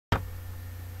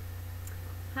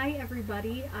Hi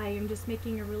everybody, I am just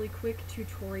making a really quick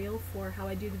tutorial for how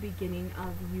I do the beginning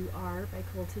of You Are by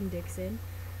Colton Dixon.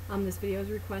 This video is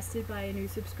requested by a new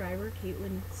subscriber,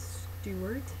 Caitlin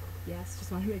Stewart. Yes,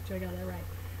 just want to make sure I got that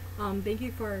right. Thank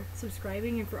you for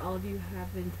subscribing and for all of you who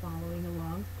have been following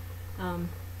along.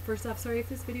 First off, sorry if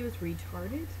this video is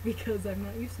retarded because I'm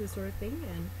not used to this sort of thing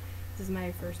and this is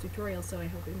my first tutorial, so I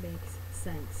hope it makes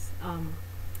sense.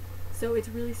 So it's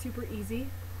really super easy.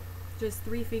 Just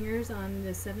 3 fingers on the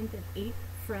 7th and 8th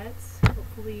frets.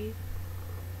 Hopefully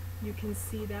you can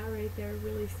see that right there,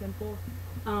 really simple.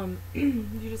 You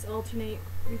just alternate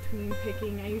between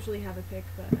picking, I usually have a pick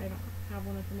but I don't have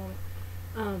one at the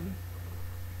moment.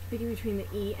 Picking between the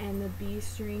E and the B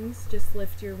strings, just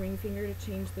lift your ring finger to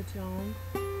change the tone.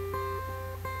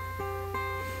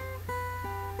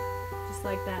 Just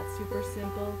like that, super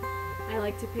simple. I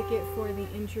like to pick it for the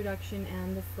introduction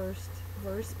and the first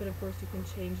verse, but of course you can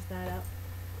change that up.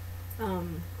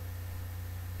 I'm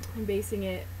basing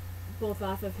it both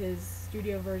off of his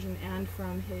studio version and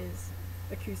from his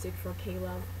acoustic for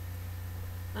K-Love.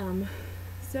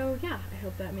 So yeah, I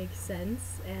hope that makes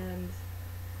sense, and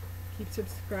keep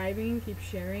subscribing, keep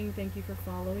sharing, thank you for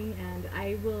following, and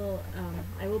I will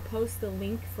post the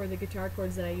link for the guitar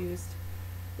chords that I used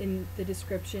in the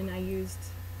description. I used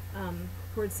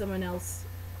chords someone else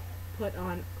put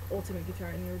on Ultimate Guitar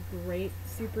and they were great,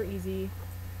 super easy.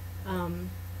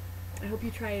 I hope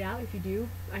you try it out. If you do,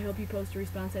 I hope you post a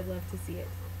response. I'd love to see it.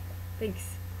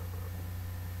 Thanks.